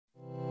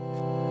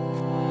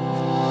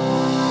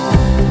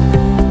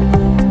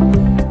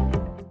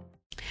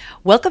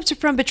Welcome to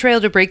From Betrayal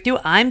to Breakthrough.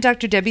 I'm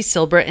Dr. Debbie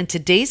Silber, and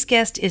today's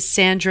guest is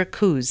Sandra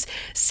Kuz.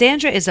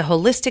 Sandra is a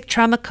holistic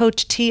trauma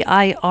coach,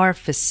 TIR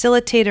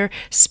facilitator,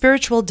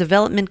 spiritual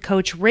development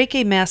coach,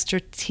 Reiki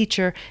master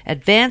teacher,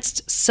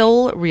 advanced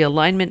soul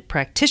realignment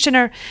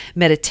practitioner,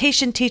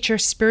 meditation teacher,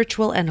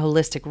 spiritual and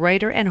holistic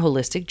writer, and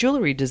holistic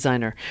jewelry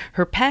designer.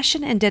 Her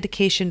passion and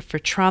dedication for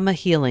trauma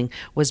healing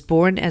was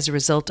born as a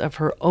result of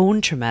her own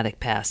traumatic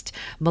past.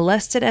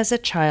 Molested as a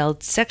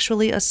child,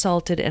 sexually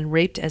assaulted, and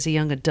raped as a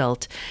young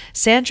adult,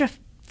 Sandra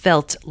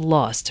felt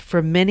lost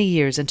for many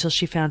years until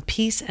she found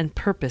peace and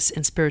purpose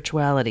in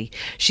spirituality.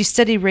 She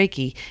studied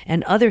Reiki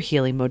and other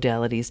healing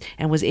modalities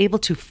and was able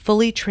to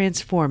fully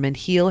transform and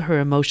heal her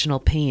emotional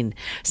pain.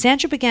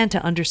 Sandra began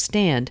to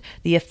understand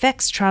the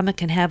effects trauma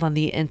can have on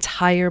the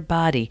entire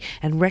body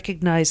and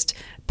recognized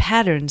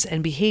patterns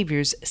and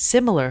behaviors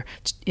similar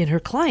in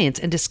her clients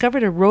and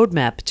discovered a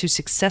roadmap to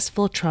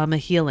successful trauma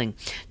healing.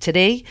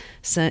 Today,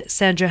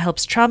 Sandra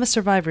helps trauma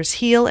survivors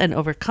heal and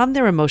overcome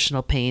their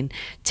emotional pain,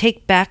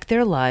 take back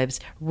their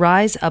lives,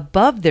 rise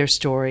above their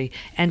story,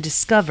 and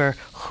discover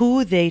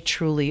who they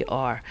truly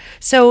are.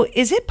 So,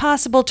 is it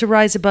possible to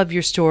rise above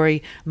your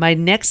story? My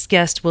next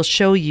guest will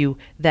show you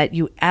that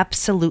you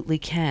absolutely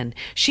can.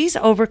 She's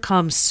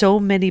overcome so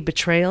many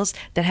betrayals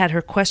that had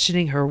her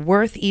questioning her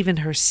worth, even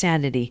her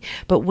sanity.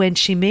 But when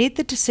she made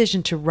the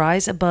decision to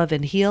rise above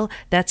and heal,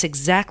 that's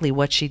exactly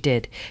what she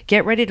did.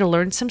 Get ready to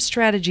learn some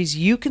strategies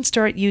you can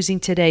start using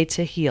today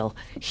to heal.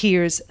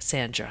 Here's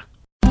Sandra.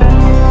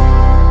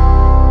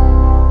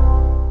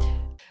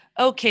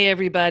 Okay,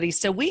 everybody.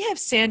 So we have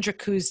Sandra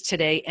Kuz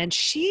today, and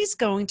she's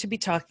going to be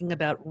talking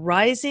about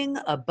rising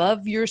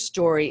above your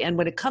story. And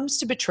when it comes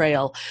to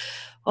betrayal,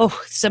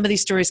 some of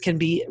these stories can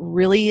be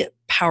really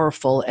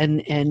powerful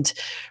and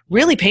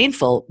really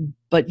painful,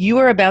 but you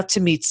are about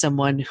to meet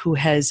someone who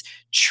has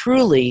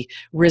truly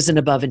risen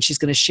above, and she's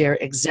going to share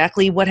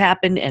exactly what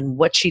happened and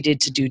what she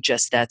did to do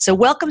just that. So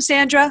welcome,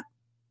 Sandra.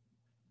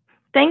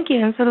 Thank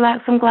you.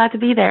 I'm glad to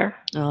be there.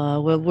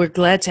 Well, we're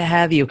glad to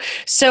have you.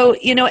 So,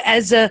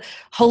 as a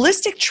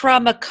holistic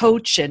trauma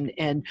coach,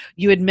 and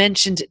you had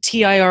mentioned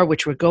TIR,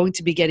 which we're going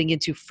to be getting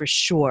into for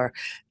sure.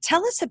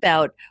 Tell us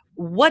about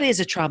what is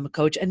a trauma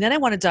coach, and then I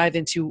want to dive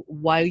into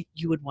why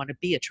you would want to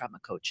be a trauma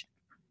coach.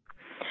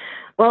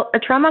 Well, a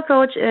trauma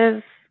coach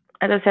is,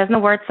 as it says in the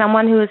word,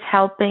 someone who is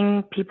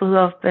helping people who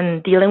have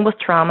been dealing with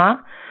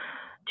trauma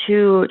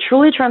to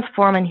truly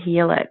transform and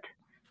heal it.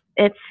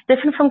 It's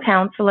different from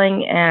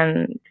counseling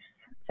and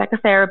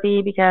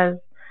psychotherapy because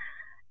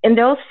in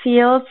those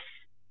fields,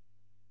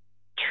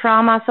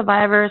 trauma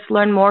survivors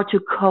learn more to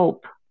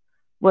cope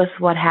with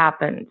what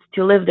happened,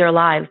 to live their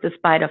lives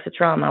despite of the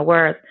trauma.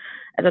 Whereas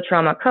as a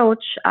trauma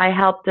coach, I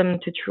help them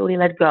to truly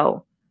let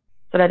go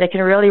so that they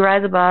can really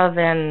rise above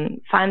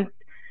and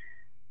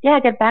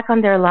get back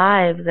on their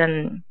lives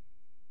and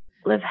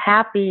live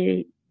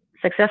happy,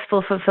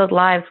 successful, fulfilled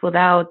lives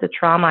without the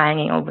trauma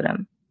hanging over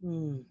them.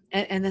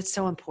 And that's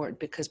so important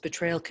because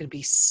betrayal can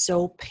be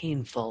so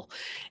painful,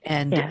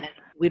 and Yes.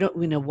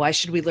 why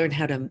should we learn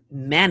how to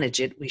manage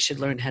it? We should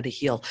learn how to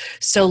heal.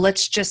 So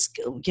let's just,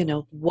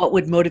 what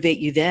would motivate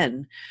you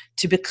then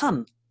to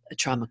become a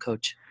trauma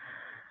coach?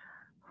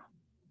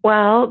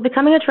 Well,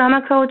 becoming a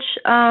trauma coach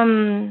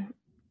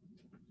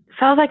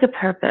felt like a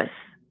purpose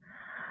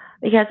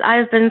because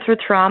I've been through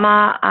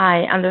trauma.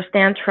 I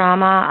understand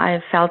trauma.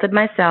 I've felt it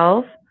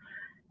myself.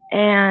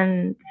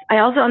 And I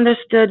also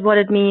understood what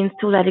it means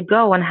to let it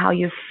go and how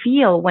you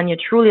feel when you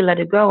truly let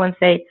it go and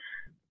say,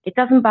 it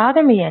doesn't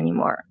bother me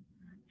anymore.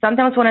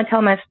 Sometimes when I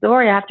tell my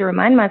story, I have to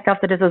remind myself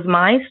that this is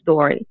my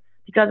story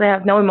because I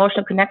have no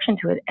emotional connection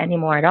to it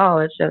anymore at all.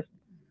 It's just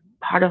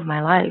part of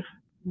my life.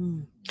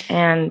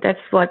 And that's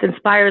what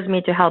inspires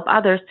me to help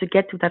others to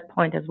get to that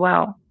point as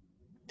well.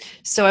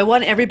 So I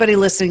want everybody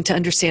listening to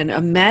understand,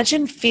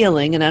 imagine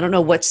feeling, and I don't know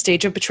what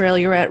stage of betrayal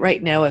you're at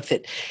right now, if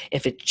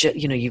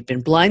you've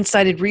been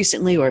blindsided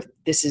recently or if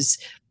this is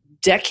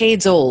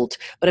decades old,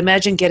 but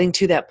imagine getting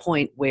to that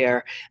point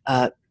where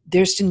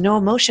there's no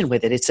emotion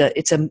with it.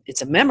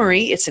 It's a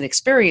memory. It's an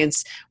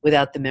experience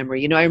without the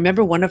memory. I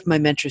remember one of my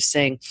mentors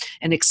saying,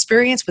 an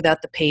experience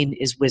without the pain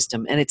is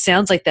wisdom. And it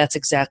sounds like that's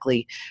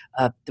exactly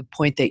the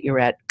point that you're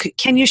at.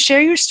 Can you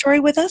share your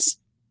story with us?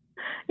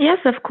 Yes,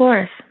 of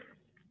course.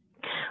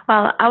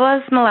 Well, I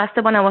was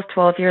molested when I was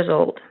 12 years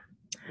old.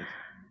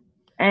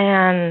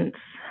 And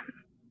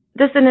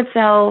this in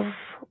itself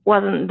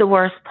wasn't the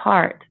worst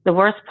part. The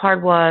worst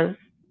part was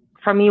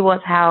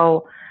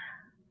how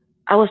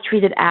I was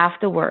treated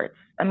afterwards.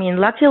 I mean,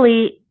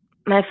 luckily,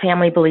 my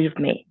family believed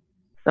me.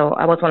 So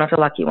I was one of the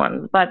lucky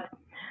ones. But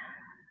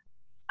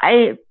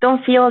I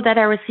don't feel that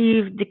I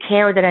received the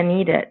care that I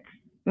needed.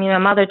 I mean, my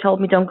mother told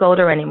me don't go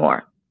there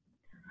anymore.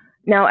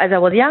 Now, as I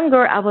was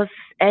younger, I was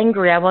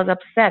angry. I was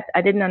upset.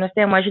 I didn't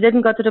understand why she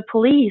didn't go to the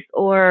police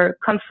or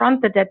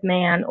confront the dead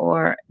man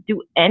or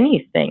do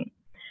anything.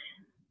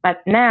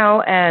 But now,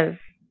 as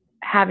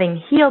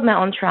having healed my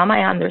own trauma,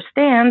 I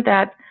understand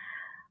that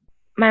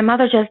my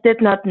mother just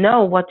did not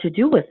know what to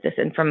do with this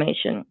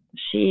information.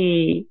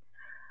 She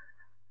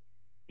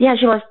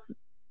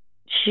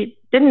she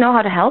didn't know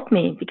how to help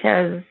me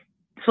because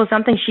this was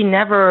something she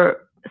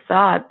never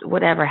thought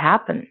would ever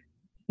happen.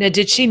 Now,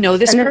 did she know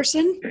this And then,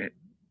 person?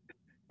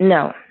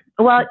 no.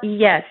 Well,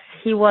 yes,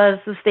 he was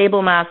the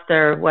stable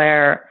master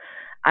where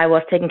I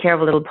was taking care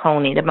of a little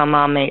pony that my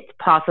mom made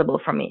possible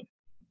for me.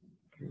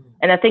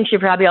 And I think she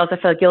probably also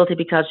felt guilty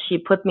because she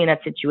put me in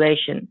that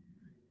situation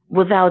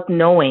without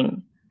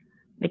knowing,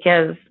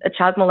 because a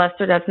child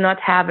molester does not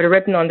have it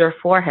written on their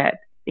forehead,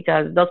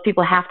 because those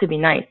people have to be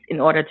nice in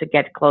order to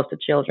get close to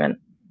children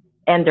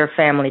and their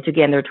family to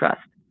gain their trust.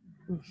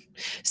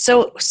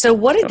 So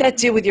what did that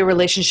do with your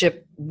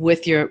relationship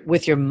with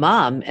your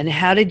mom, and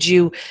how did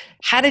you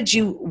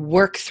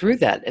work through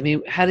that? I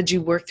mean, how did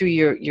you work through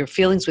your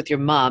feelings with your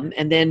mom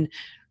and then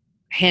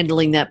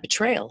handling that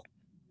betrayal?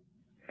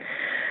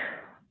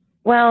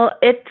 Well,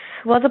 it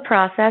was a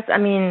process. I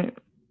mean,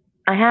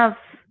 I have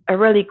a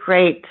really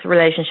great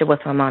relationship with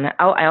my mom.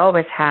 I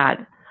always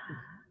had.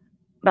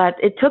 But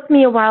it took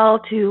me a while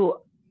to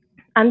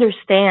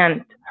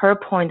understand her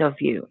point of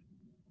view.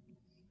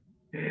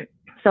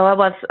 So I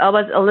was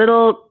a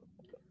little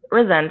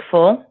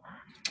resentful.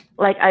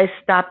 Like, I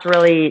stopped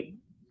really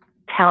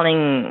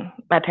telling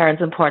my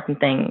parents important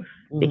things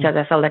because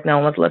I felt like no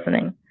one was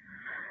listening.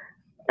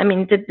 I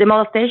mean, the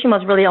molestation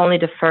was really only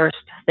the first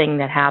thing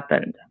that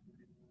happened.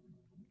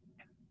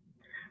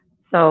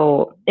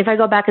 So if I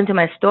go back into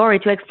my story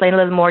to explain a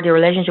little more the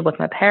relationship with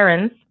my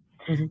parents,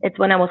 it's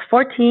when I was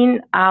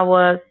 14, I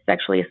was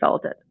sexually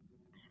assaulted.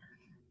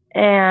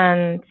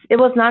 And it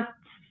was not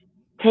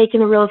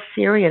taken real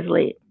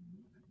seriously,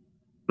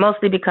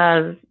 mostly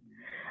because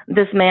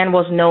this man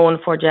was known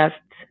for just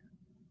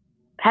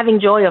having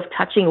joy of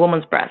touching a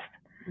woman's breast.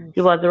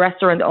 He was a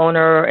restaurant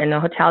owner in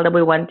a hotel that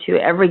we went to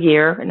every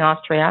year in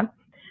Austria.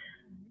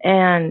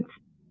 And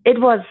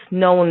it was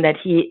known that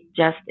he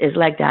just is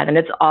like that, and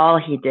it's all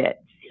he did.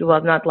 He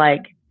was not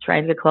like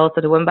trying to get close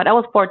to the women, but I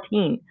was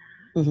 14.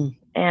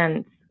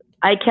 And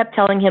I kept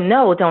telling him,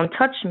 no, don't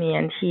touch me.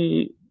 And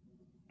he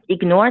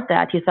ignored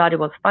that. He thought it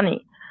was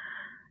funny.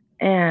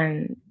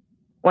 And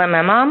when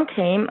my mom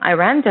came, I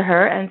ran to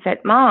her and said,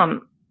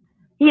 Mom,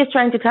 he is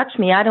trying to touch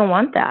me. I don't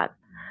want that.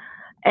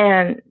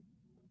 And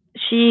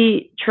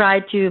she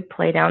tried to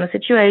play down the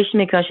situation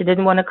because she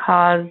didn't want to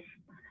cause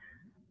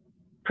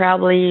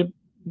probably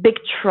big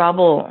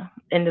trouble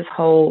in this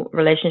whole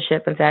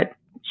relationship, and said,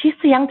 she's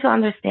too young to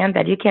understand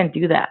that. You can't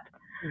do that.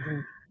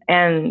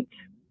 And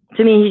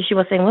to me, she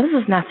was saying, well, this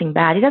is nothing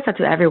bad. He does that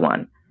to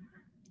everyone.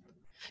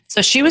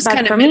 So she was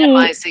kind of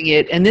minimizing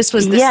it. And this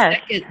was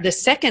the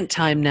second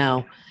time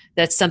now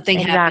that something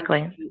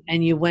happened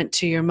and you went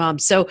to your mom.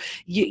 So,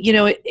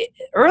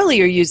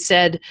 earlier you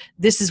said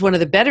this is one of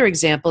the better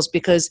examples,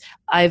 because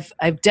I've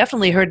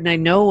definitely heard, and I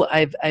know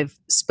I've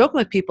spoken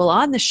with people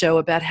on the show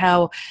about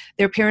how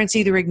their parents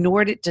either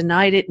ignored it,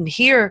 denied it, and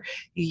here,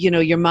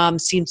 your mom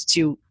seems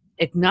to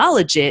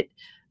acknowledge it,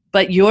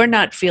 but you're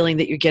not feeling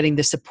that you're getting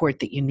the support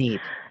that you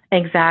need.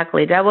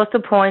 Exactly. That was the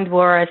point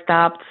where I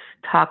stopped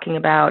talking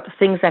about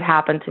things that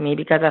happened to me,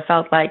 because I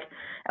felt like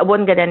I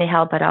wouldn't get any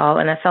help at all,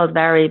 and I felt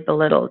very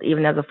belittled,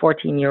 even as a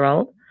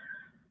 14-year-old.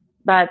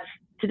 But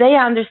today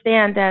I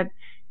understand that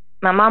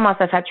my mom must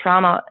have had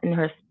trauma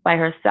by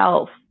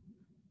herself,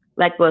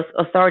 like with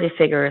authority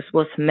figures,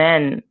 with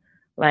men,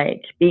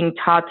 like being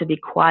taught to be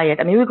quiet.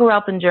 I mean, we grew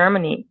up in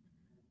Germany,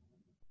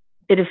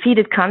 a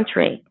defeated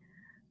country.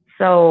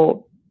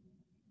 So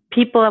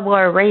people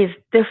were raised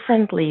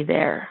differently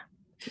there.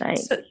 Like,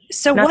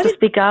 so not what to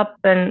speak up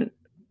and...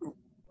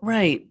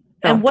 Right.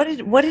 And what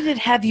did it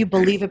have you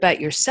believe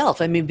about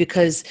yourself? I mean,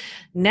 because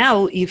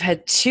now you've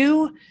had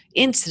two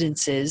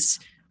incidences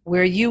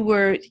where you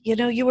were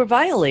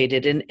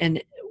violated,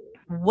 and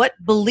what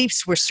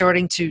beliefs were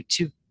starting to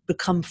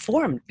become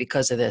formed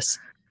because of this?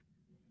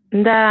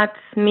 That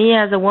me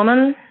as a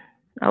woman,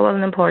 I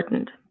wasn't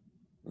important.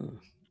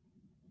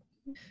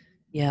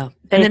 Yeah.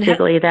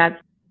 Basically,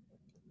 that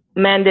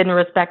men didn't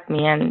respect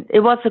me, and it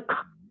was a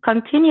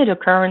continued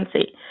occurrence.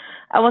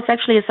 I was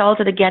sexually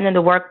assaulted again in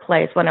the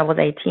workplace when I was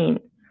 18.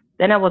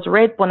 Then I was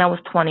raped when I was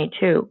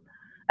 22.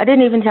 I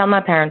didn't even tell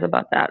my parents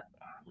about that.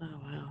 Oh,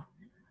 wow.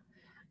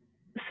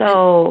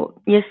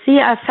 So, you see,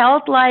 I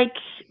felt like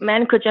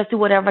men could just do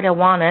whatever they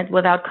wanted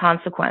without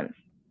consequence.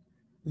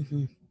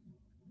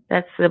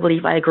 That's the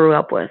belief I grew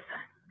up with.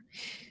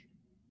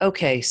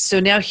 Okay, so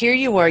now here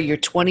you are, you're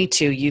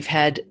 22, you've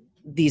had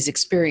these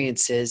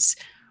experiences.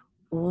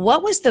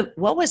 What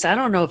was, I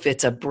don't know if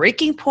it's a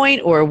breaking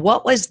point, or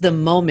what was the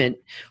moment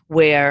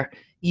where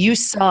you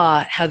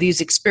saw how these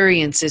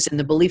experiences and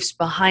the beliefs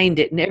behind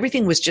it and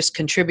everything was just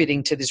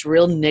contributing to this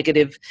real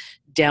negative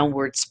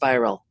downward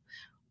spiral?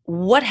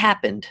 What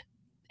happened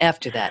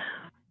after that?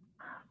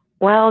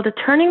 Well, the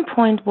turning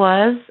point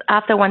was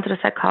after I went to the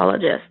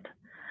psychologist.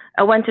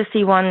 I went to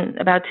see one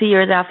about 2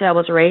 years after I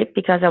was raped,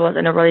 because I was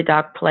in a really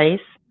dark place,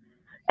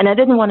 and I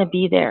didn't want to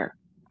be there.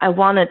 I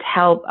wanted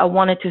help. I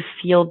wanted to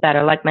feel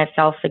better, like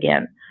myself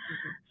again.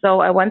 So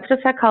I went to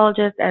the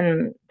psychologist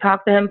and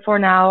talked to him for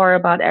an hour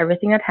about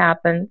everything that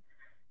happened.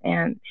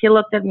 And he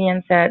looked at me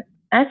and said,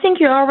 I think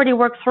you already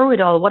worked through it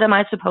all. What am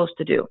I supposed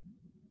to do?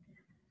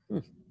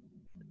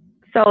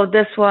 So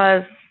this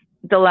was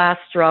the last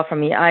straw for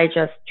me. I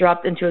just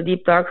dropped into a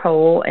deep, dark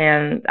hole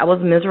and I was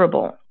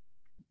miserable.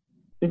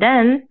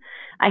 Then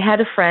I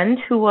had a friend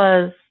who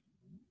was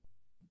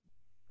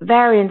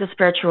very into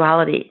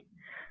spirituality,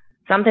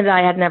 something that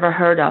I had never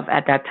heard of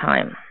at that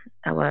time.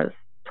 I was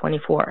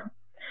 24.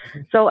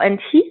 So, and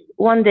he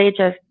one day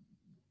just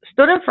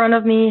stood in front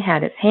of me,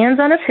 had his hands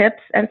on his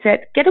hips, and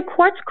said, "Get a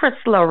quartz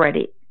crystal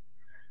already."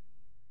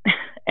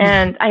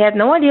 And I had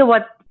no idea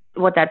what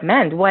that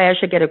meant, why I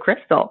should get a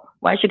crystal,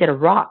 why I should get a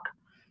rock.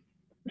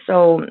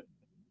 So,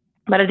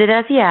 but I did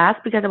as he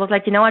asked because I was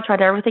like, I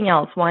tried everything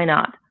else. Why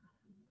not?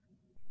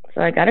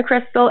 So I got a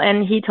crystal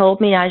and he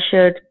told me I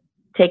should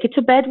take it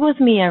to bed with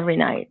me every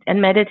night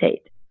and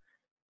meditate.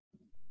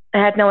 I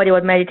had no idea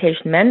what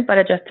meditation meant, but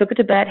I just took it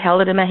to bed,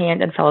 held it in my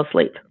hand, and fell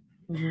asleep.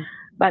 Mm-hmm.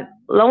 But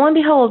lo and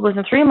behold,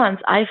 within 3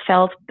 months, I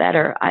felt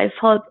better. I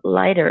felt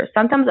lighter.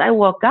 Sometimes I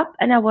woke up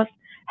and I was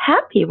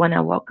happy when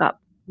I woke up.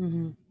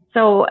 Mm-hmm.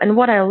 So, and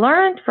what I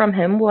learned from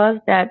him was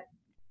that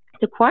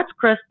the quartz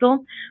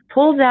crystal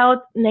pulls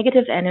out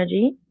negative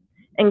energy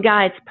and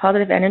guides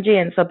positive energy.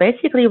 And so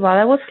basically, while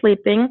I was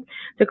sleeping,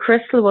 the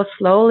crystal was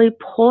slowly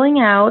pulling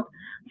out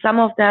some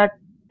of that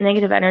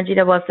negative energy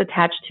that was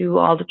attached to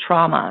all the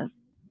traumas.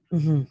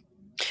 Mm-hmm.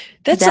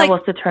 That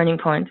was the turning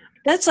point.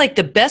 That's like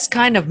the best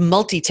kind of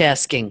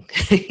multitasking.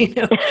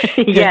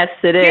 Yes,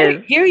 it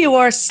is. Here you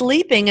are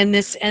sleeping, and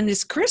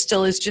this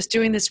crystal is just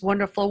doing this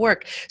wonderful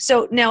work.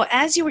 So now,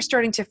 as you were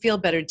starting to feel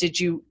better, did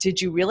you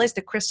realize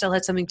the crystal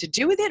had something to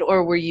do with it,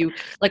 or were you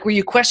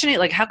questioning it?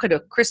 Like, how could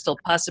a crystal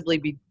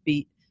possibly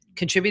be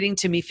contributing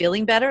to me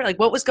feeling better? Like,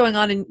 what was going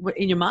on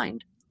in your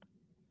mind?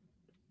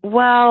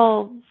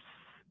 Well,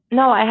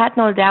 no, I had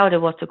no doubt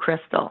it was the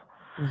crystal,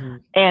 mm-hmm.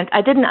 And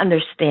I didn't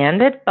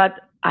understand it, but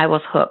I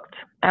was hooked.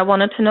 I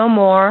wanted to know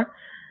more,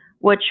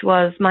 which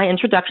was my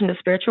introduction to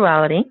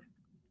spirituality.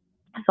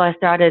 So I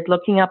started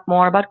looking up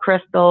more about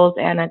crystals,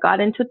 and I got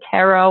into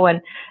tarot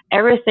and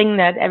everything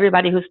that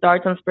everybody who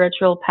starts on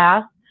spiritual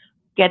path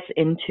gets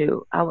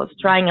into. I was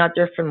trying out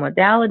different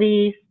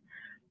modalities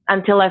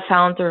until I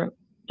found the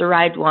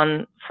right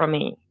one for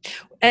me.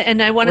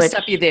 And I want to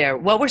stop you there.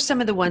 What were some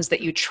of the ones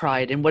that you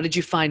tried, and what did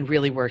you find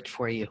really worked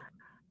for you?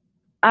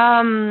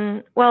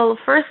 Well,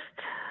 first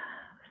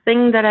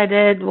thing that I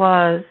did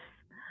was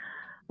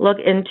look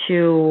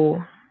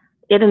into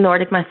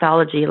Nordic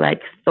mythology,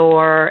 like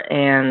Thor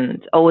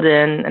and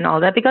Odin and all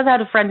that, because I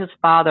had a friend whose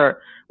father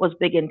was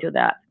big into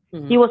that.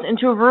 Mm-hmm. He was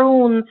into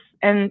runes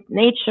and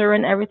nature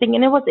and everything,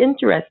 and it was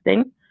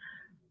interesting.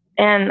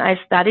 And I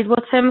studied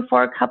with him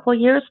for a couple of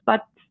years,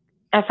 but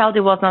I felt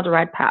it was not the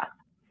right path.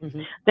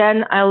 Mm-hmm.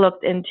 Then I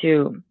looked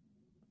into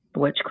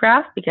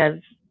witchcraft because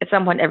at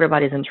some point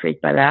everybody's intrigued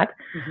by that,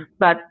 mm-hmm.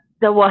 but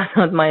that was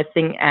not my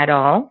thing at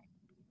all.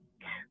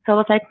 So I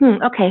was like,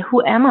 okay,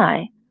 who am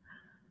I?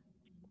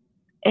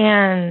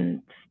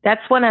 And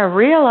that's when I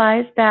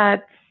realized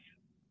that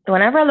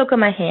whenever I look at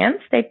my hands,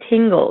 they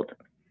tingled.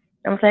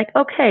 I was like,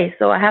 okay,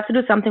 so I have to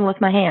do something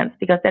with my hands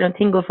because they don't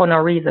tingle for no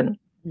reason.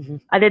 Mm-hmm.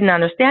 I didn't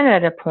understand it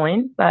at that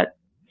point, but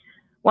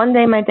one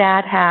day my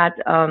dad had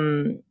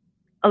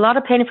a lot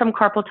of pain from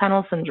carpal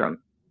tunnel syndrome.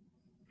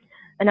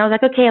 And I was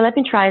like, okay, let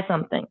me try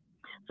something.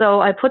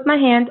 So I put my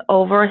hand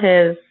over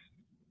his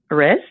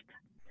wrist,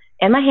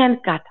 and my hand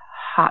got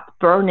hot,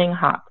 burning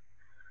hot.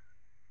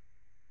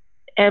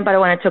 But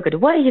when I took it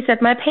away, he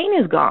said, my pain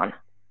is gone.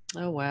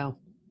 Oh, wow.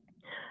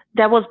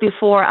 That was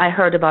before I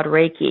heard about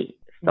Reiki.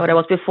 So that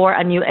was before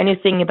I knew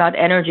anything about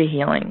energy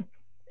healing.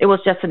 It was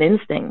just an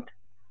instinct.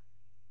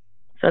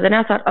 So then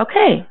I thought,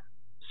 okay,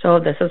 so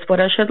this is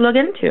what I should look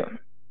into.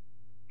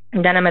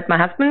 And then I met my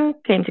husband,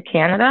 came to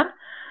Canada,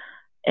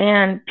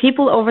 and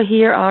people over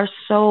here are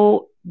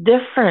so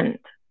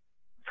different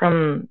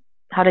from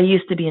how they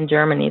used to be in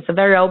Germany. It's a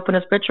very open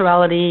to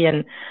spirituality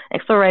and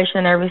exploration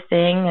and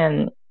everything.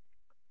 And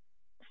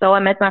so I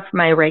met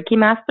my Reiki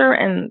master,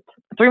 and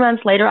 3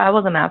 months later, I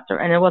was a master,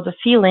 and it was a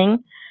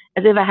feeling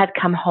as if I had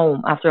come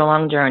home after a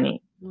long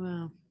journey.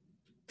 Wow.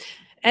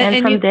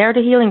 And from there,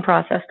 the healing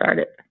process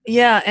started.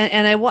 Yeah,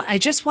 and I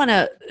just want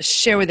to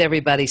share with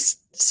everybody,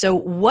 so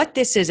what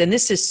this is, and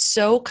this is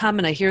so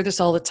common, I hear this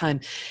all the time,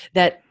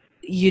 that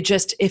you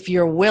just, if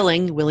you're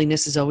willing,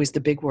 willingness is always the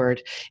big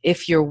word,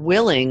 if you're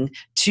willing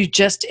to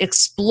just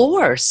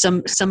explore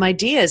some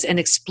ideas and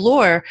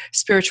explore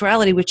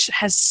spirituality, which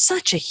has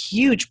such a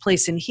huge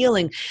place in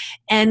healing,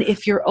 and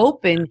if you're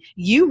open,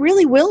 you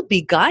really will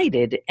be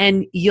guided,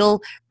 and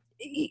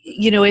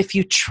if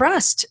you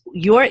trust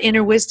your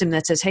inner wisdom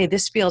that says, hey,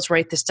 this feels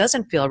right, this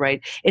doesn't feel right.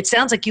 It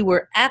sounds like you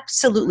were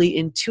absolutely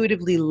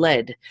intuitively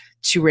led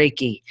to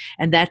Reiki,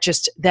 and that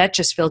just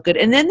felt good.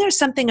 And then there's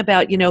something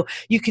about,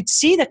 you could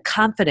see the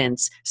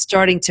confidence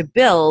starting to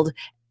build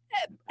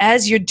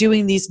as you're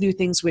doing these new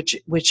things,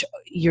 which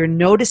you're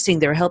noticing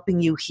they're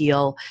helping you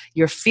heal,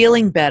 you're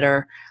feeling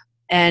better,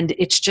 and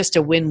it's just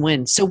a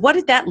win-win. So what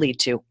did that lead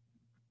to?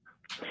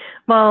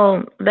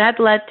 Well,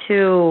 that led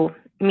to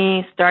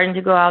me starting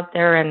to go out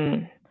there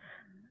and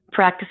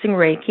practicing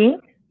Reiki.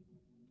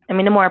 I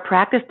mean, the more I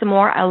practiced, the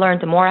more I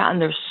learned, the more I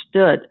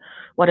understood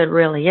what it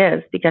really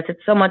is, because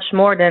it's so much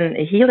more than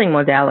a healing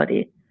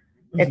modality.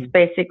 It's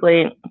basically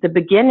the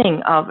beginning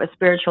of a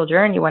spiritual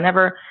journey.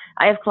 Whenever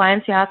I have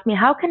clients who ask me,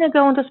 how can I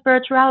go into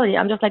spirituality?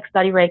 I'm just like,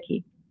 study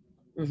Reiki.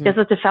 This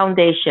is the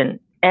foundation.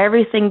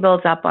 Everything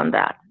builds up on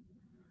that.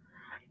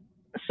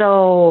 So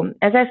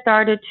as I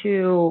started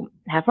to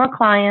have more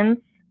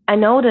clients, I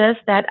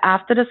noticed that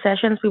after the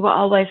sessions, we were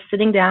always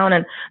sitting down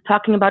and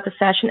talking about the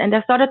session, and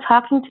they started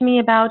talking to me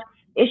about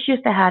issues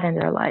they had in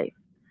their life.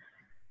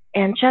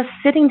 And just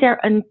sitting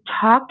there and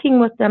talking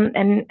with them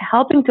and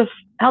help them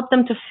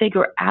to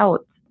figure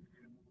out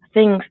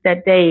things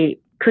that they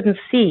couldn't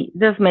see.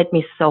 This made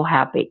me so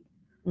happy.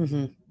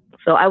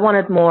 So I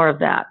wanted more of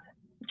that.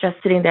 Just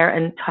sitting there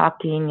and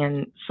talking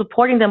and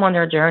supporting them on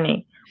their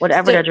journey,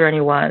 whatever their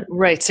journey was.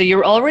 Right. So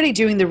you're already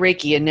doing the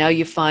Reiki, and now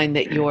you find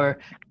that you're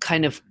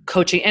kind of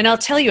coaching. And I'll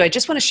tell you, I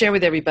just want to share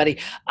with everybody,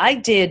 I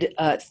did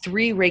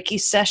 3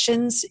 Reiki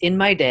sessions in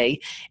my day,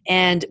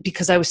 and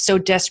because I was so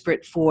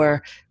desperate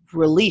for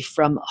relief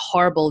from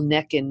horrible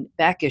neck and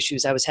back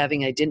issues I was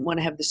having. I didn't want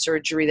to have the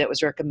surgery that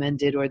was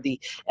recommended or the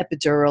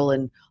epidural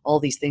and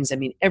all these things. I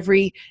mean,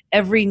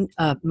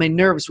 my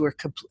nerves were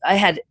I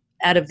had,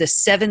 out of the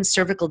 7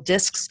 cervical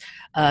discs,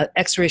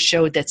 x-rays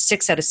showed that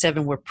 6 out of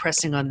 7 were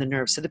pressing on the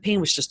nerves. So the pain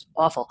was just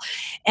awful.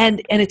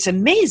 And it's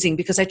amazing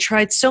because I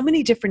tried so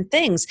many different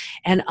things,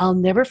 and I'll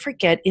never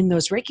forget in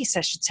those Reiki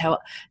sessions how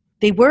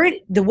the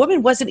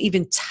woman wasn't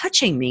even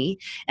touching me,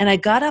 and I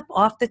got up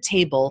off the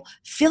table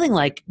feeling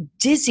like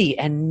dizzy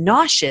and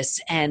nauseous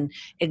and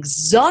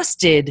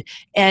exhausted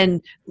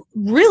and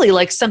really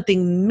like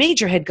something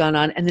major had gone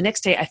on, and the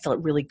next day I felt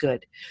really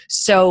good.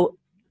 So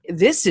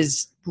this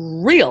is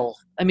real.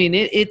 I mean,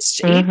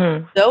 it's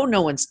even though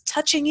no one's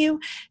touching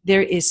you,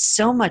 there is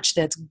so much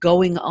that's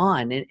going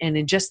on, and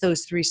in just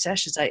those 3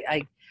 sessions,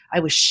 I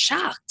was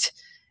shocked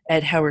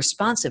at how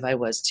responsive I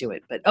was to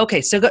it. But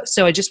okay,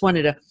 so I just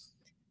wanted to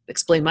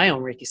explain my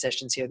own Reiki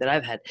sessions here that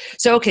I've had.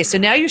 So, okay, so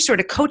now you're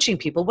sort of coaching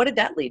people. What did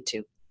that lead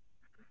to?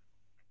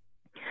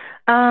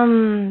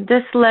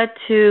 This led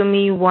to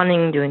me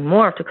doing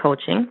more of the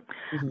coaching,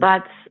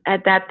 but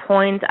at that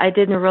point, I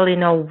didn't really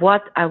know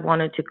what I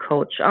wanted to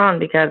coach on,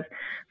 because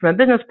from a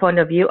business point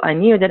of view, I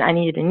knew that I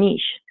needed a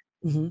niche.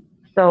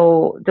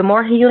 So the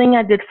more healing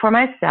I did for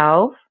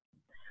myself,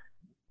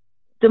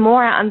 the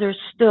more I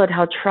understood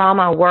how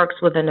trauma works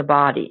within the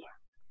body.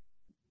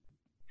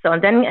 So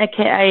and then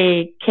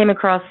I came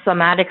across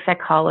somatic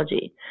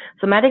psychology.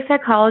 Somatic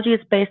psychology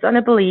is based on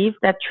a belief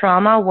that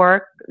trauma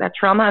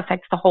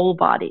affects the whole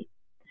body,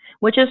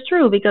 which is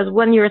true, because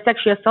when you're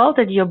sexually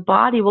assaulted, your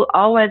body will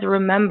always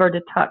remember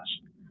the touch.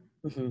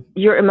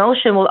 Your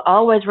emotion will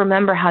always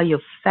remember how you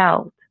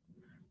felt.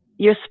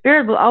 Your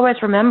spirit will always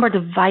remember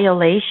the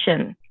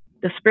violation,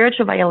 the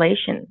spiritual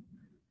violation.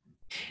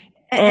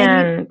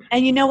 And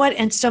you know what?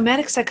 And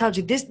somatic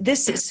psychology,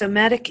 this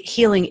somatic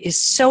healing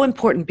is so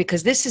important,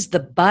 because this is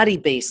the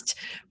body-based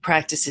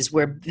practices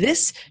where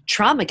this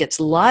trauma gets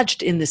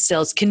lodged in the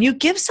cells. Can you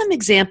give some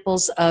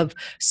examples of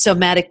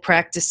somatic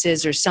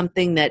practices or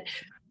something that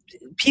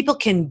people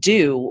can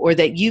do, or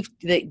that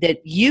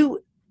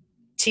you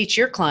teach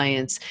your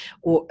clients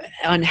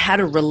on how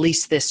to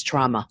release this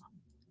trauma?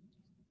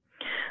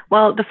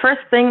 Well, the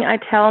first thing I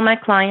tell my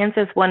clients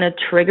is when a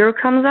trigger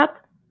comes up,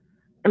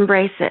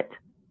 embrace it.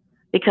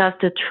 Because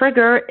the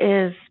trigger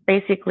is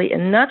basically a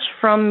nudge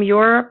from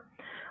your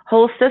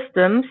whole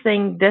system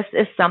saying this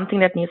is something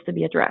that needs to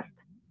be addressed.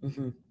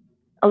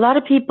 A lot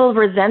of people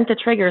resent the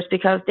triggers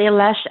because they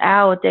lash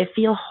out, they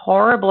feel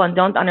horrible and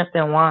don't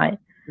understand why.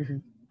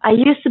 I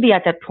used to be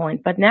at that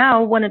point, but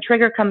now when a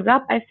trigger comes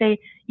up, I say,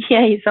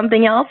 yay,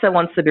 something else that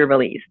wants to be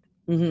released.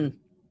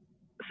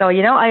 So,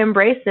 I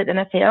embrace it and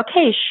I say,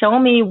 okay, show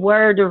me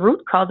where the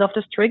root cause of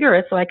this trigger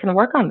is so I can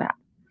work on that.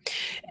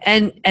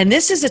 And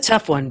this is a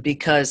tough one,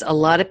 because a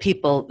lot of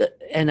people,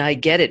 and I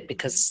get it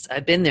because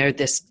I've been there,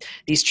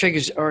 these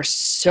triggers are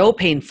so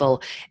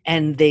painful,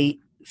 and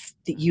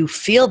you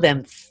feel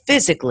them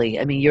physically.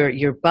 I mean,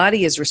 your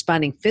body is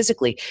responding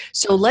physically.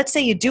 So let's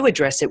say you do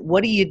address it.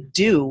 What do you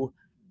do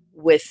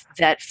with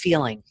that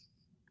feeling?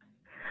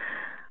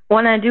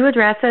 When I do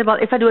address it, well,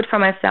 if I do it for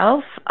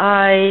myself,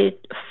 I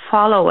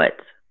follow it.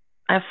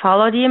 I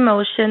follow the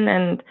emotion,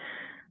 and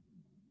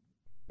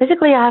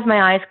basically I have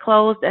my eyes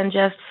closed and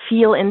just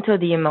feel into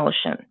the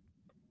emotion.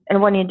 And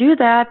when you do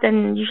that,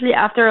 then usually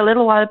after a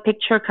little while, a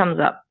picture comes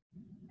up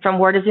from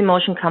where this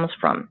emotion comes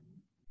from.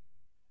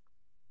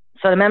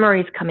 So the memory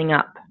is coming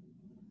up.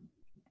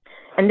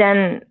 And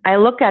then I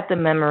look at the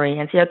memory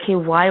and say, okay,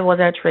 why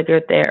was I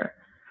triggered there?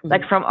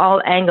 Like from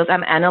all angles,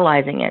 I'm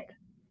analyzing it.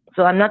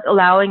 So I'm not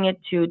allowing it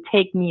to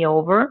take me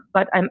over,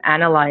 but I'm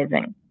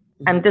analyzing.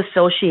 I'm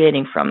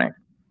dissociating from it,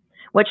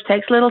 which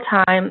takes a little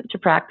time to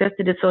practice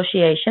the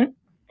dissociation.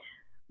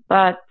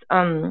 But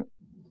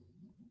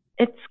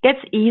it gets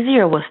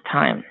easier with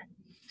time.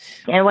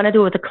 And when I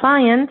do it with a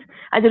client,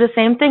 I do the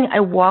same thing.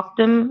 I walk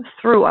them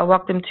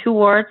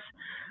towards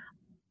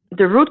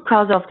the root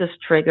cause of this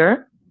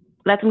trigger,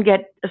 let them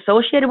get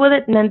associated with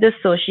it, and then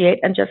dissociate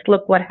and just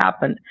look what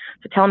happened.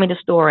 So tell me the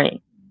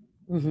story.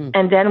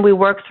 And then we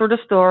work through the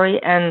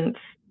story and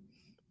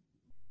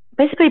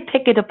basically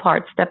pick it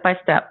apart step by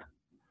step.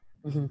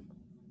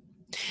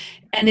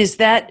 And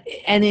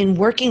and in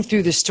working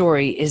through the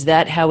story, is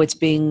that how it's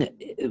being,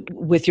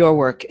 with your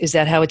work, is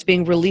that how it's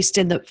being released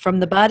from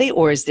the body,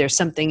 or is there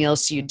something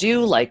else you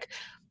do, like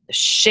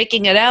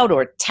shaking it out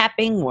or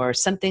tapping or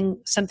something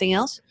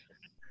else?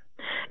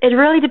 It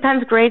really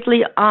depends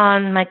greatly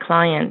on my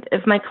client.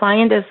 If my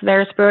client is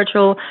very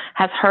spiritual,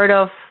 has heard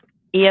of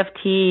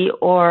EFT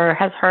or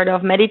has heard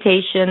of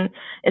meditation,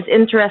 is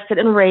interested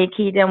in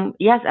Reiki, then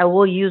yes, I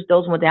will use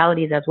those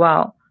modalities as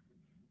well.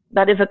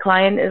 But if a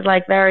client is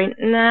like very,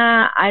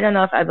 I don't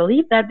know if I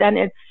believe that, then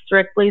it's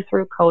strictly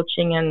through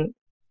coaching and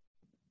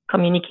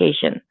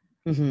communication.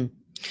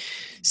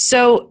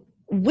 So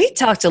we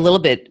talked a little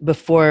bit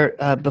before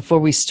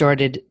we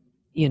started,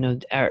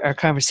 our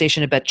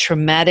conversation about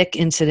traumatic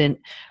incident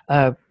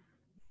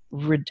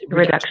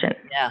reduction.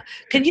 Yeah.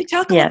 Can you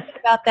talk a little bit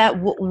about that?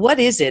 What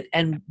is it,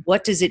 and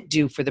what does it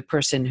do for the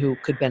person who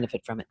could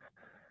benefit from it?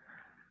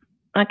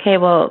 Okay,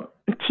 well,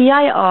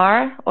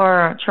 TIR,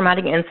 or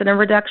traumatic incident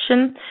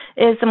reduction,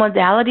 is a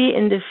modality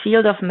in the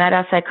field of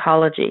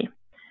metapsychology.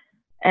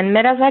 And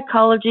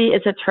metapsychology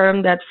is a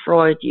term that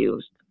Freud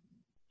used.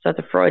 So it's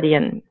a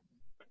Freudian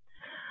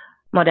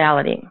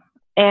modality.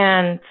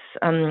 And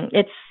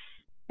it's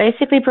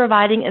basically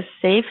providing a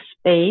safe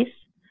space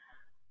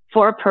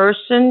for a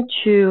person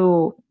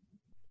to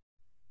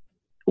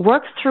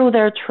work through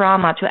their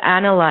trauma, to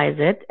analyze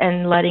it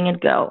and letting it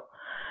go.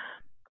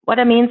 What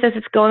it means is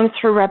it's going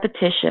through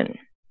repetition.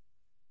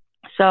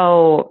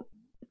 So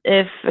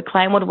if a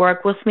client would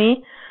work with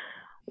me,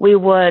 we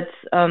would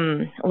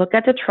look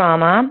at the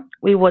trauma.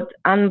 We would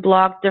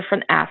unblock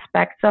different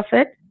aspects of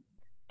it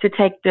to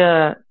take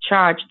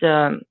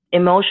the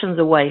emotions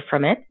away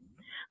from it,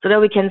 so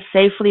that we can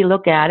safely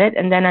look at it.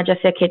 And then I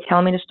just say, okay,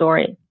 tell me the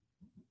story.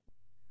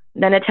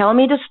 Then they tell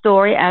me the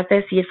story as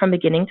they see it from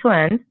beginning to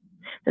end.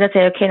 Then I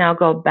say, okay, now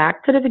go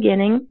back to the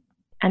beginning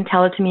and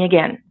tell it to me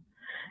again.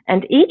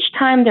 And each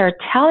time they're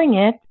telling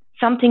it,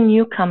 something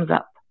new comes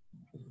up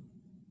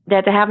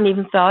that they haven't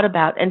even thought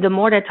about. And the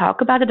more they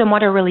talk about it, the more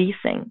they're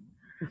releasing.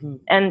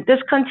 And this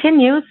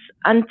continues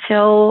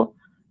until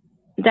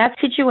that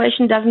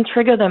situation doesn't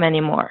trigger them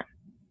anymore.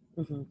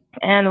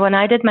 And when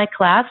I did my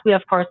class, we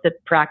of course did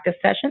practice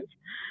sessions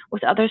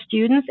with other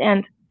students,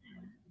 and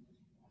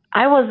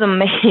I was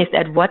amazed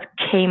at what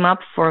came up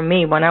for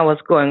me when I was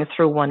going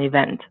through one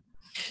event.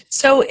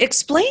 So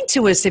explain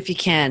to us, if you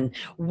can,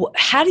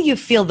 how do you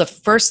feel the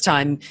first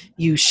time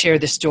you share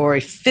the story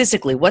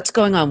physically? What's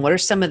going on? What are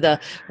some of the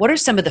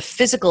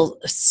physical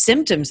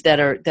symptoms that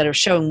are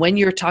showing when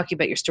you're talking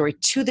about your story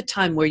to the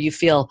time where you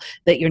feel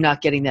that you're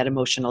not getting that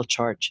emotional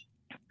charge?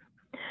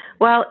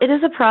 Well, it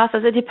is a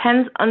process. It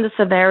depends on the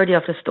severity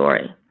of the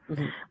story.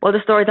 Well,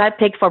 the stories I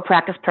picked for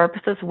practice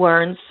purposes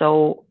weren't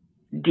so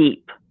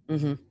deep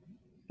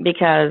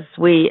because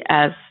we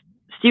as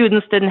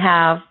students didn't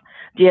have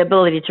the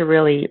ability to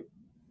really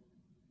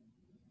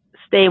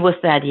stay with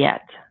that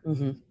yet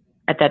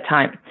at that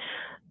time.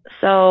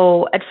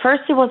 So at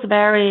first it was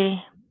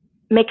very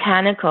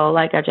mechanical,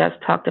 like I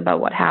just talked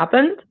about what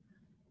happened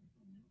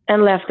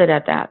and left it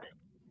at that.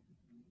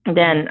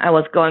 Then I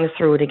was going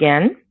through it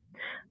again,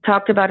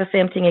 talked about the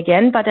same thing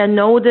again, but I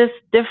noticed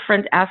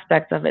different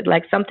aspects of it,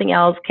 like something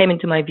else came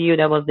into my view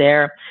that was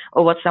there,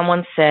 or what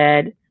someone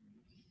said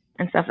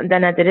and stuff. And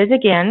then I did it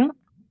again.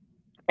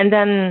 And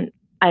then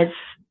I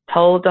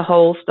told the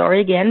whole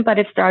story again, but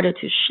it started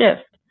to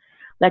shift.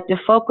 Like the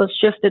focus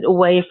shifted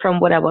away from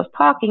what I was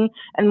talking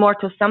and more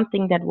to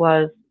something that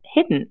was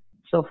hidden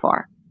so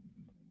far.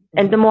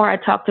 And the more I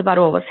talked about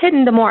what was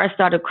hidden, the more I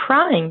started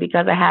crying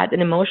because I had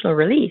an emotional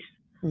release.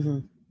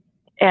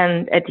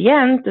 And at the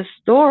end, the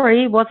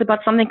story was about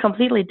something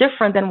completely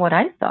different than what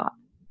I thought.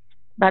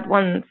 But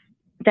once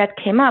that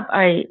came up,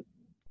 I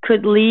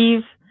could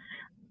leave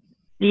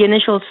the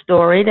initial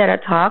story that I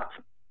talked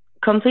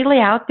completely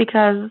out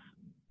because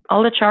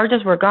all the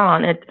charges were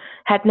gone. It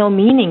had no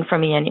meaning for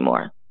me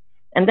anymore.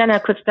 And then I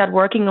could start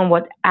working on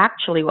what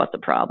actually was the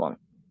problem.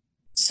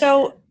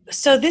 So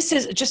this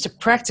is just a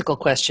practical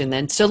question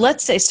then. So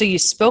let's say, so you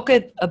spoke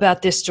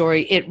about this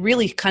story. It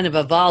really kind of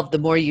evolved the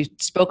more you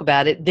spoke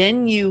about it.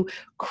 Then you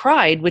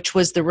cried, which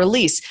was the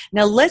release.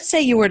 Now, let's say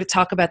you were to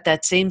talk about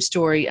that same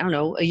story, I don't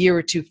know, a year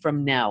or two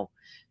from now.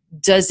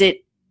 Is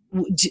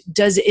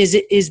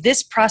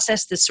this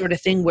process the sort of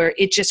thing where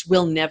it just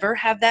will never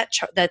have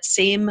that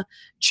same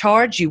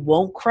charge? You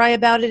won't cry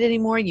about it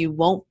anymore? You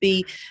won't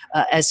be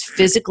as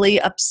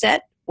physically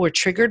upset or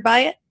triggered by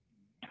it?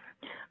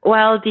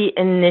 Well, the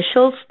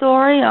initial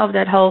story of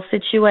that whole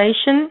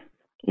situation,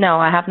 no,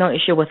 I have no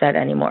issue with that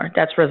anymore.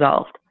 That's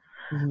resolved.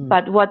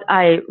 But what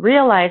I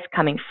realized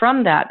coming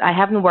from that, I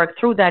haven't worked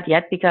through that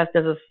yet because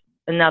this is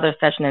another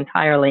session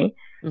entirely,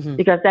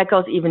 because that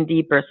goes even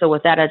deeper. So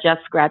with that, I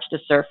just scratched the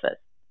surface.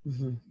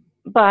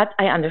 But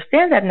I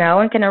understand that now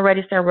and can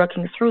already start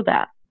working through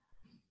that.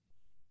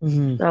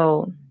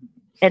 So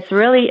it's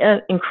really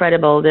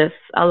incredible.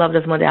 I love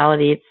this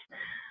modality.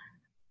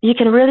 you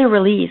can really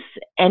release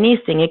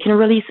anything. You can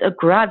release a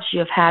grudge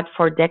you've had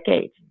for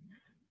decades.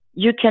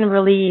 You can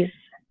release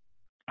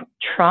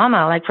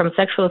trauma, like from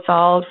sexual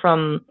assault,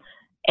 from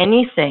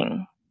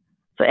anything.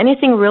 So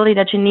anything really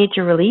that you need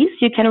to release,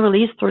 you can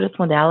release through this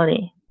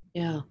modality.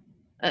 Yeah.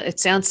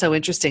 It sounds so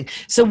interesting.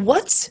 So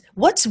what's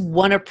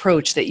one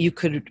approach that you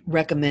could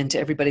recommend to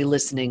everybody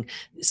listening,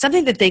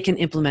 something that they can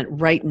implement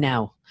right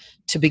now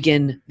to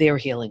begin their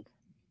healing?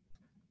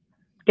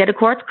 Get a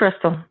quartz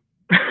crystal.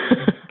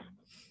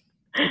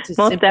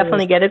 Most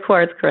definitely get a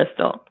quartz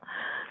crystal.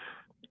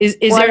 Is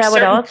there a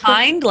certain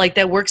kind like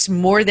that works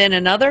more than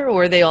another,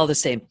 or are they all the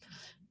same?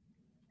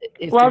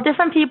 Well,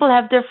 different people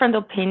have different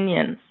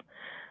opinions.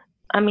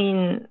 I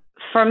mean,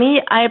 for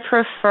me, I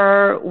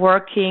prefer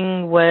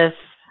working with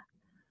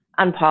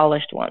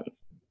unpolished ones.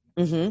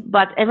 Mm-hmm.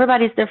 But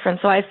everybody's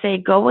different. So I say,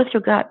 go with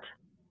your gut.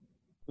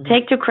 Mm-hmm.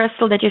 Take the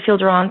crystal that you feel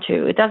drawn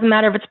to. It doesn't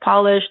matter if it's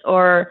polished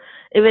or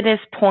if it is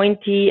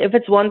pointy, if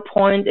it's 1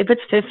 point, if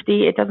it's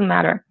 50, it doesn't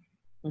matter.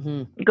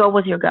 Mm-hmm. Go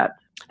with your gut.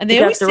 And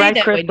they always the say right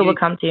that crystal will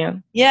come to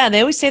you. Yeah,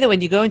 they always say that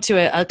when you go into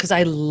because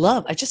I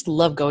just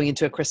love going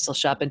into a crystal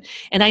shop,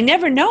 and I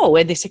never know.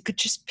 And they say, could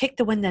just pick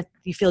the one that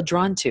you feel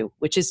drawn to,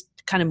 which is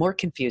kind of more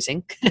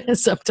confusing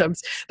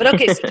sometimes. But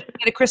okay, so you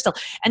get a crystal,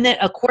 and then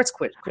a quartz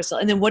crystal,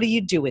 and then what do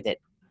you do with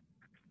it?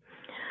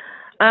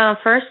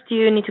 First,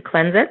 you need to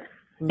cleanse it,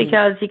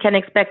 because you can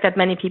expect that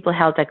many people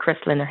held that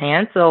crystal in their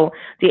hand. So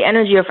the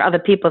energy of other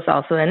people is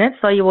also in it.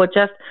 So you will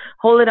just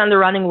hold it under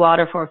running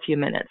water for a few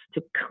minutes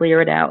to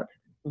clear it out.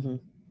 Mm-hmm.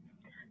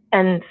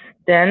 And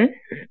then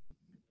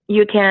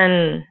you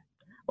can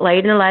lay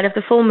it in the light of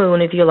the full moon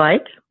if you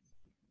like.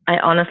 I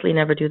honestly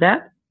never do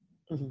that.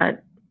 Mm-hmm.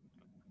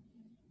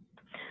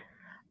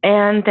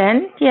 And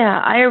then,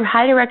 I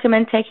highly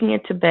recommend taking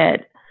it to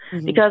bed,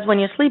 because when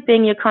you're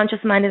sleeping, your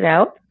conscious mind is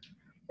out,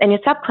 and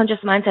your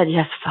subconscious mind said,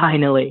 yes,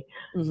 finally,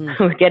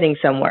 we're getting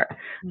somewhere.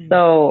 Mm-hmm.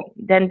 So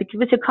then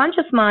with your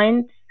conscious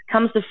mind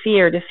comes the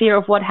fear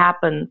of what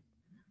happened.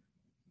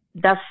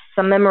 Does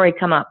some memory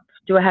come up?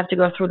 Do I have to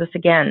go through this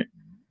again?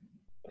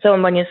 So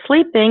when you're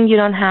sleeping, you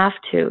don't have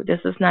to. This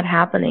is not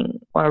happening,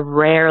 or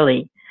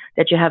rarely,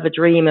 that you have a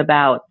dream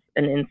about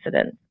an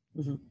incident.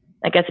 Mm-hmm.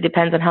 I guess it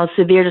depends on how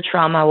severe the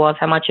trauma was,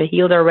 how much you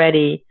healed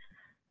already,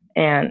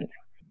 and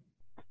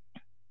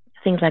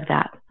things like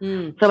that.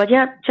 Mm. So, but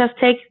just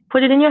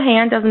put it in your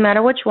hand, doesn't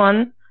matter which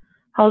one,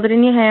 hold it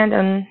in your hand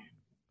and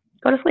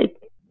go to sleep.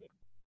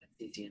 That's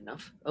easy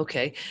enough.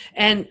 Okay.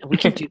 And we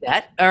can do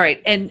that. All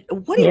right. And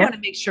what do you want to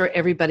make sure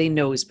everybody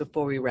knows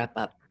before we wrap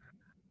up?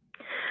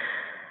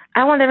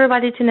 I want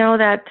everybody to know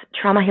that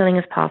trauma healing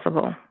is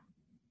possible.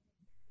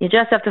 You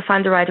just have to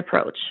find the right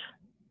approach.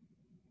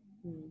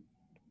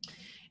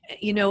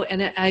 You know,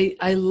 and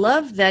I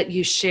love that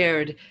you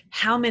shared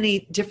how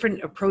many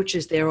different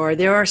approaches there are.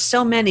 There are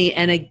so many.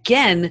 And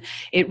again,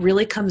 it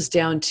really comes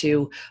down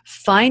to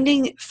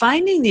finding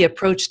the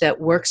approach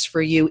that works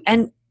for you.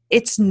 And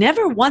it's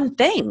never one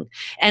thing.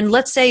 And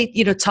let's say,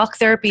 talk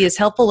therapy is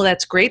helpful. Well,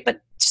 that's great.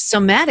 But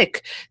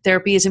somatic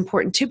therapy is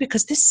important too,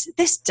 because this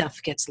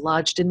stuff gets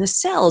lodged in the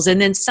cells. And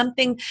then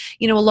something,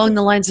 along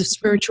the lines of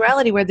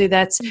spirituality, whether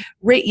that's,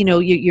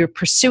 you're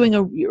pursuing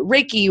a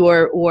Reiki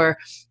or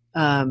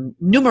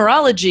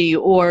numerology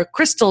or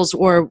crystals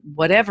or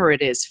whatever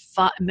it is,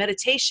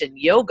 meditation,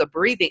 yoga,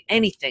 breathing,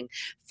 anything,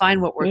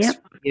 find what works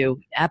for you.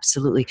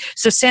 Absolutely.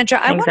 So Sandra,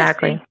 I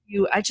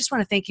just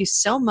want to thank you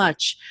so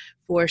much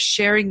for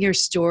sharing your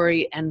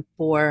story and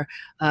for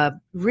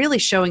really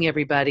showing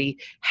everybody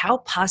how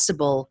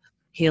possible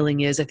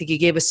healing is. I think you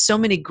gave us so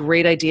many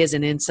great ideas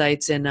and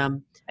insights, and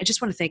I just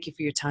want to thank you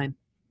for your time.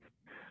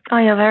 Oh,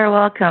 you're very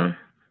welcome.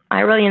 I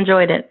really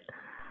enjoyed it.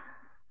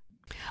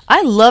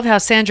 I love how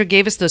Sandra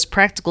gave us those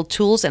practical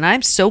tools, and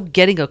I'm so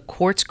getting a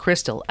quartz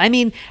crystal. I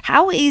mean,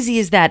 how easy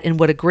is that, and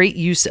what a great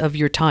use of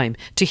your time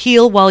to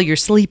heal while you're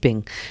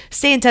sleeping.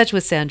 Stay in touch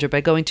with Sandra by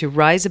going to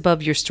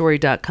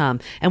riseaboveyourstory.com,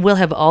 and we'll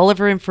have all of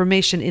her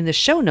information in the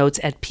show notes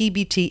at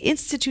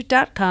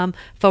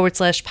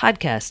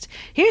pbtinstitute.com/podcast.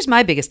 Here's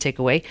my biggest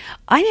takeaway.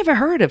 I never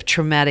heard of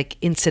traumatic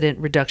incident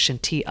reduction,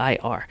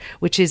 TIR,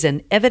 which is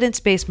an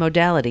evidence-based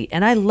modality,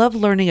 and I love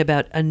learning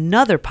about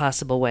another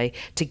possible way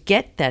to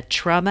get that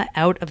trauma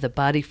out of the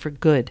body for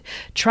good.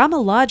 Trauma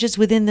lodges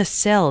within the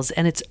cells,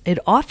 and it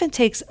often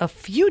takes a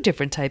few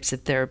different types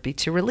of therapy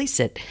to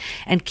release it.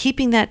 And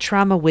keeping that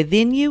trauma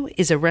within you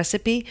is a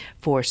recipe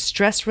for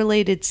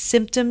stress-related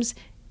symptoms,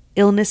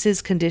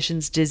 illnesses,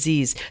 conditions,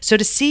 disease. So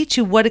to see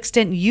to what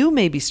extent you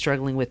may be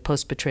struggling with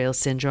post-betrayal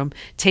syndrome,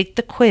 take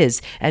the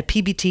quiz at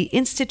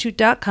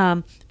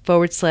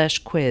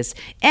pbtinstitute.com/quiz.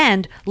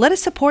 And let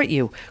us support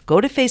you. Go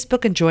to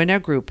Facebook and join our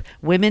group,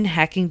 Women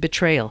Hacking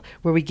Betrayal,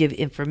 where we give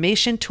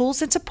information,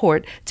 tools, and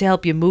support to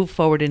help you move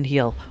forward and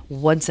heal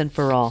once and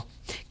for all.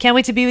 Can't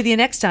wait to be with you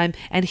next time,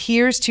 and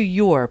here's to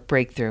your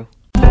breakthrough.